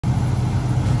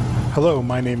Hello,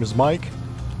 my name is Mike.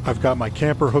 I've got my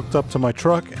camper hooked up to my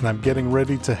truck and I'm getting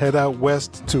ready to head out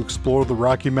west to explore the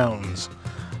Rocky Mountains.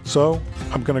 So,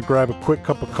 I'm gonna grab a quick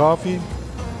cup of coffee,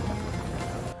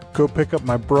 go pick up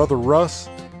my brother Russ,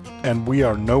 and we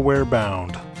are nowhere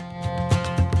bound.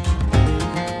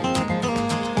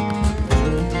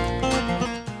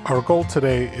 Our goal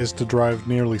today is to drive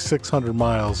nearly 600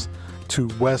 miles to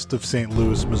west of St.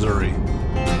 Louis, Missouri.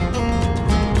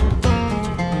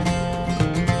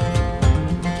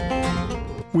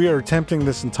 We are attempting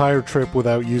this entire trip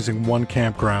without using one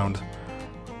campground,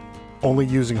 only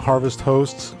using Harvest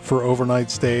hosts for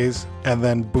overnight stays and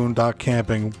then boondock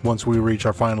camping once we reach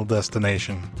our final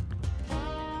destination.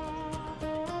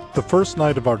 The first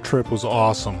night of our trip was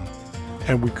awesome,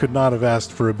 and we could not have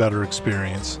asked for a better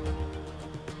experience.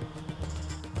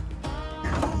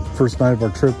 First night of our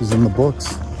trip is in the books.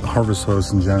 The Harvest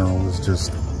host in general is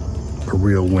just a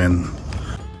real win.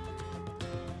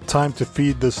 Time to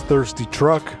feed this thirsty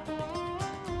truck,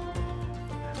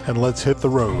 and let's hit the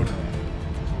road.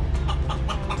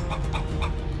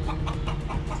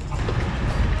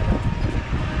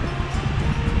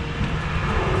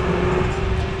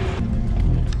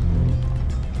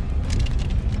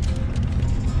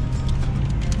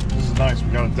 This is nice, we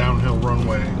got a downhill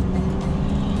runway.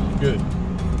 Good.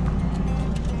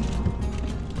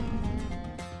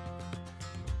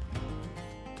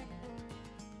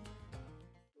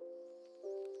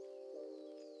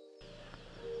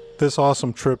 This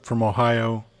awesome trip from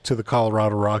Ohio to the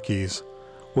Colorado Rockies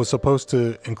was supposed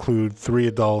to include 3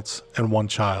 adults and 1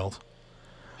 child.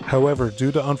 However,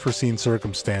 due to unforeseen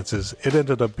circumstances, it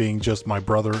ended up being just my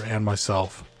brother and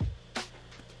myself.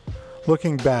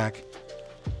 Looking back,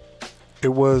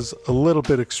 it was a little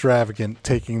bit extravagant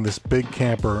taking this big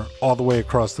camper all the way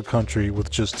across the country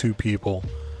with just 2 people.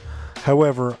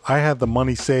 However, I had the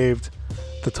money saved,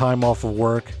 the time off of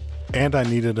work, and I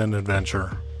needed an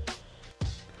adventure.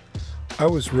 I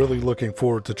was really looking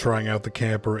forward to trying out the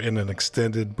camper in an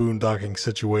extended boondocking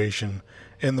situation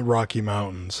in the Rocky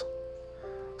Mountains.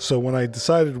 So when I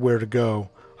decided where to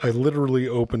go, I literally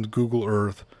opened Google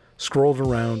Earth, scrolled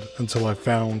around until I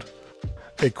found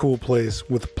a cool place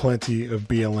with plenty of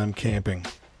BLM camping.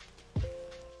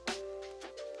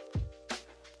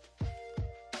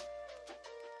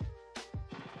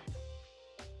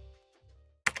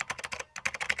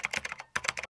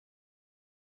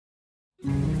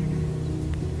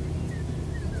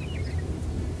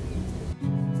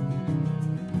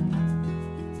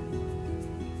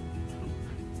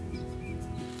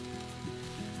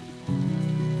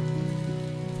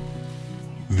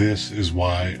 This is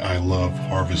why I love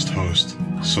Harvest Host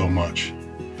so much.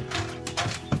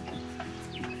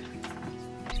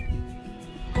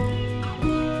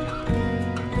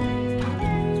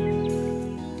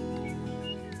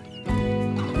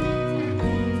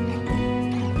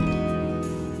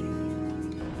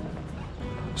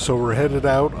 So we're headed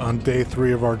out on day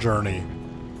 3 of our journey,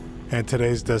 and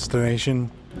today's destination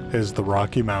is the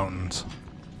Rocky Mountains.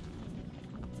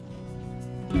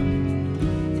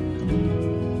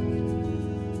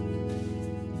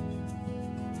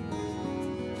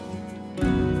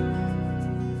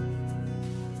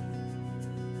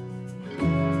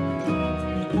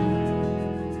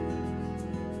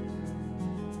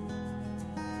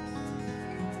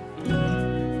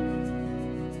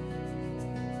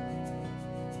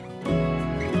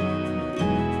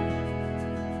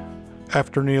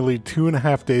 After nearly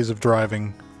 2.5 days of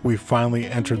driving, we finally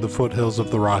entered the foothills of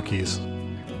the Rockies.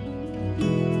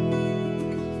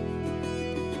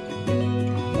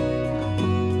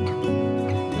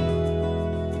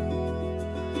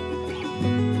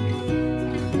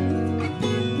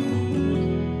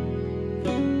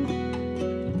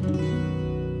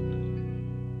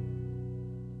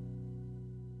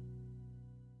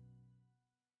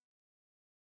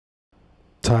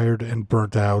 Tired and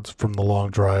burnt out from the long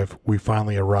drive, we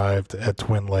finally arrived at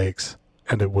Twin Lakes,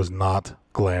 and it was not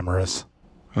glamorous.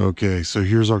 Okay, so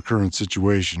here's our current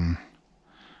situation.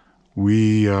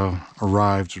 We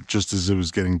arrived just as it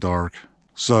was getting dark.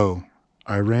 So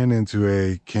I ran into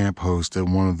a camp host at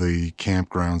one of the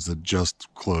campgrounds that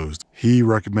just closed. He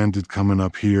recommended coming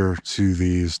up here to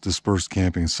these dispersed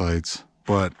camping sites,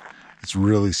 but it's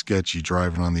really sketchy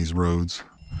driving on these roads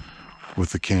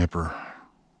with the camper.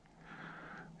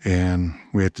 And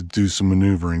we had to do some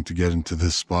maneuvering to get into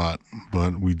this spot,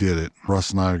 but we did it.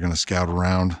 Russ and I are going to scout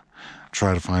around,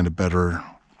 try to find a better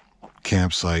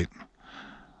campsite.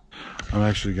 I'm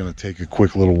actually going to take a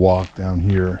quick little walk down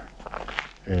here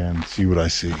and see what I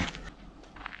see.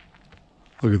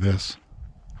 Look at this.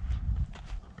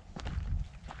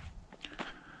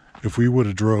 If we would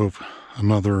have drove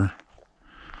another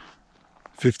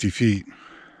 50 feet,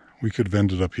 we could have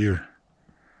ended up here.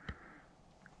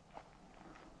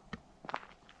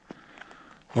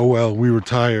 Oh well, we were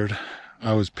tired.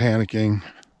 I was panicking.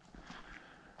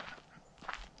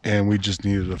 And we just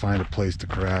needed to find a place to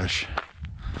crash.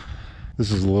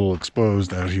 This is a little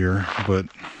exposed out here, but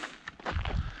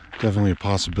definitely a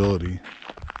possibility.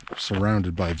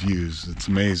 Surrounded by views. It's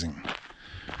amazing.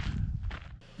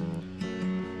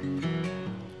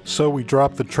 So we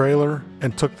dropped the trailer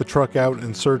and took the truck out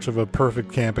in search of a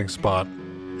perfect camping spot.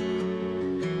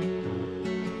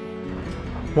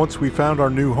 Once we found our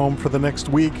new home for the next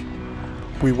week,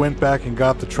 we went back and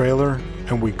got the trailer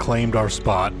and we claimed our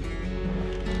spot.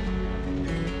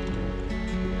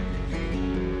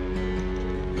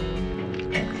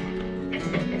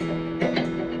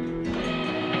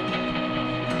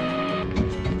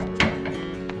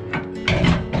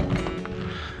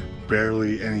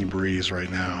 Barely any breeze right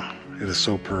now. It is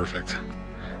so perfect.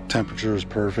 Temperature is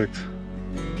perfect.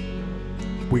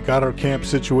 We got our camp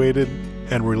situated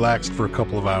and relaxed for a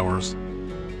couple of hours.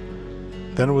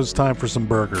 Then it was time for some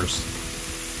burgers.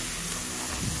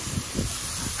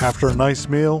 After a nice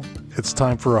meal, it's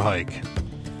time for a hike.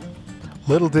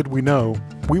 Little did we know,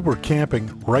 we were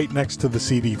camping right next to the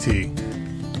CDT.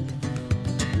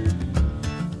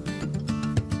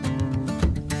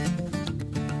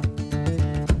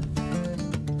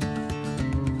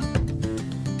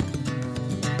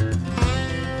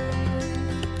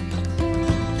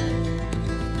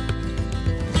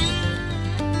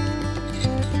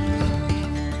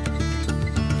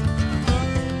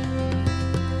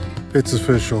 It's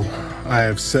official. I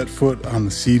have set foot on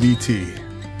the CDT.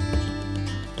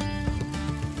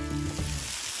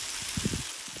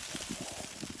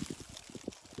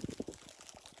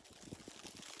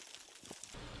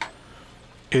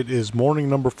 It is morning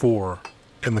number 4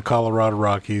 in the Colorado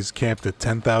Rockies, camped at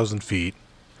 10,000 feet.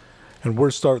 And we're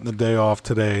starting the day off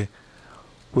today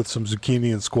with some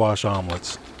zucchini and squash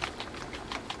omelets.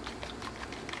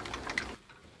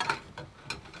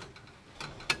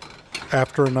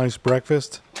 After a nice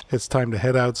breakfast, it's time to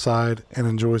head outside and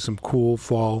enjoy some cool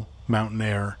fall mountain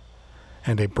air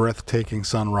and a breathtaking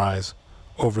sunrise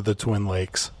over the Twin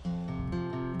Lakes.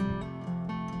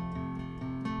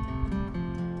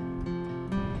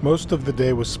 Most of the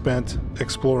day was spent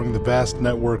exploring the vast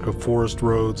network of forest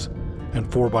roads and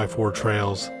 4x4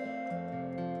 trails.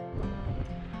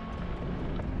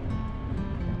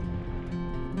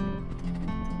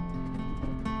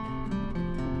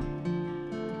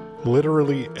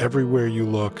 Literally everywhere you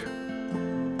look,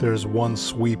 there's one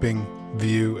sweeping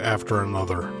view after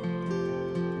another.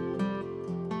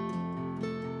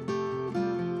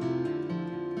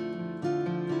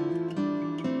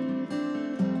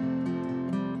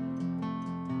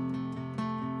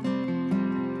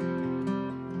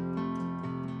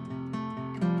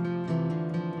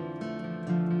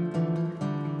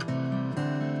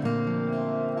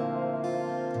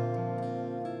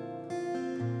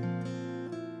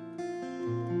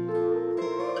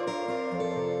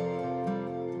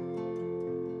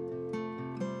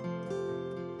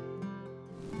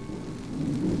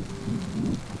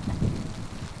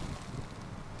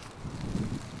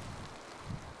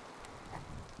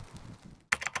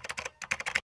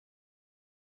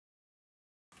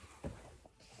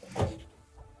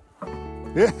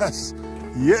 Yes!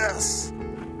 Yes!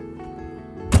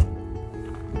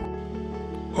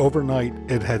 Overnight,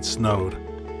 it had snowed,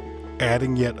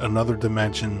 adding yet another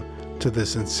dimension to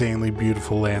this insanely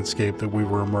beautiful landscape that we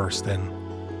were immersed in.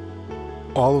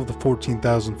 All of the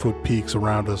 14,000-foot peaks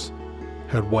around us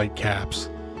had white caps.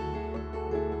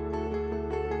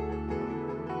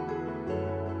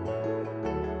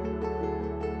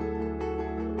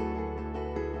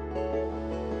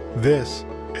 This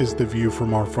is the view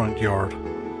from our front yard,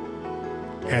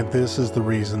 and this is the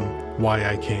reason why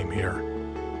I came here.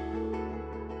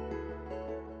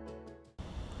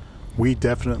 We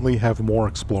definitely have more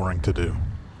exploring to do.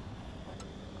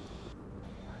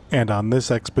 And on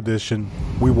this expedition,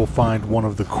 we will find one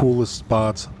of the coolest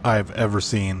spots I have ever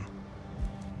seen.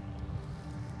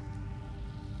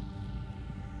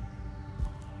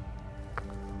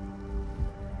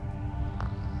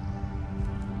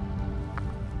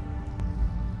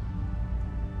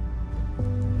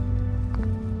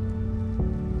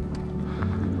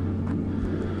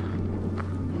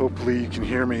 Hopefully you can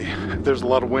hear me. There's a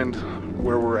lot of wind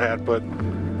where we're at, but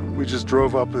we just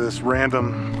drove up this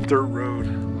random dirt road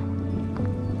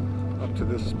up to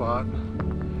this spot,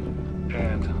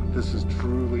 and this is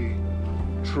truly,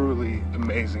 truly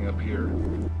amazing up here.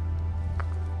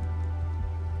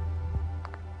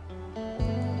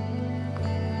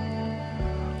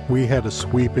 We had a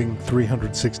sweeping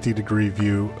 360-degree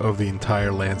view of the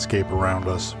entire landscape around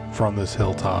us from this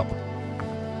hilltop.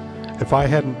 If I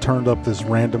hadn't turned up this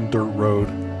random dirt road,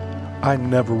 I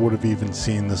never would have even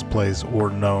seen this place or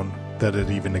known that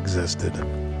it even existed.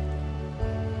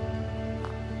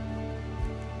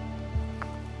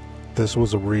 This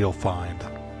was a real find.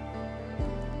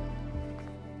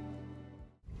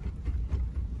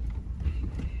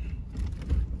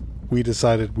 We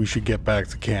decided we should get back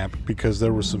to camp because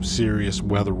there was some serious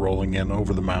weather rolling in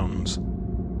over the mountains.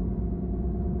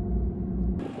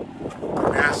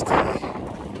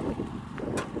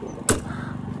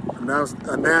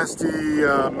 A nasty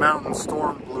mountain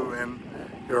storm blew in.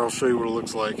 Here, I'll show you what it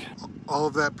looks like. All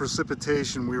of that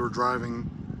precipitation we were driving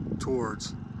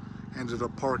towards ended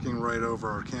up parking right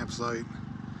over our campsite.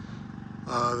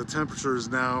 The temperature is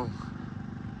now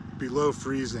below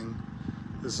freezing.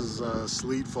 This is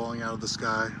sleet falling out of the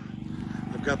sky.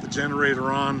 I've got the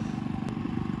generator on.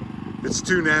 It's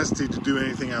too nasty to do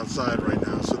anything outside right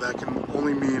now, so that can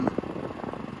only mean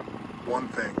one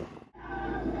thing.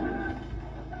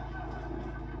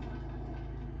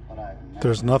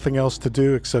 There's nothing else to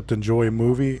do except enjoy a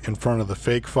movie in front of the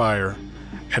fake fire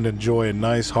and enjoy a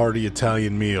nice hearty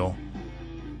Italian meal.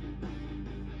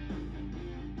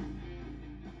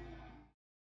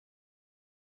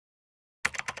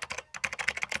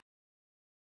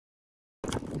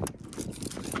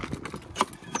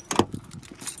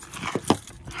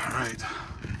 Alright,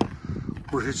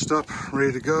 we're hitched up,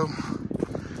 ready to go.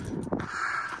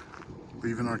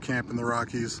 Leaving our camp in the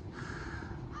Rockies.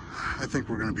 I think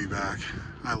we're going to be back.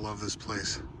 I love this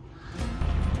place.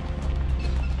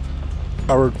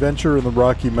 Our adventure in the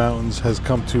Rocky Mountains has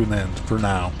come to an end for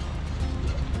now.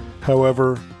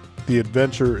 However, the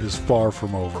adventure is far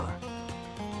from over.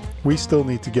 We still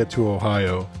need to get to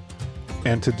Ohio,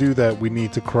 and to do that we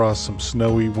need to cross some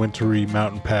snowy, wintry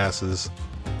mountain passes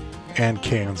and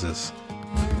Kansas.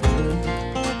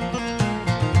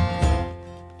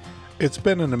 It's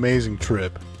been an amazing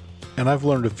trip, and I've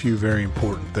learned a few very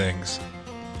important things,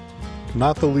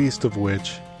 not the least of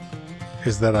which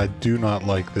is that I do not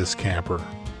like this camper.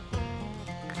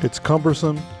 It's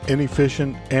cumbersome,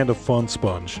 inefficient, and a fun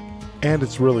sponge, and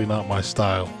it's really not my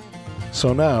style.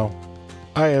 So now,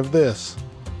 I have this.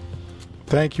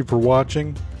 Thank you for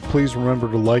watching. Please remember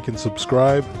to like and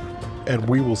subscribe, and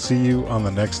we will see you on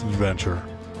the next adventure.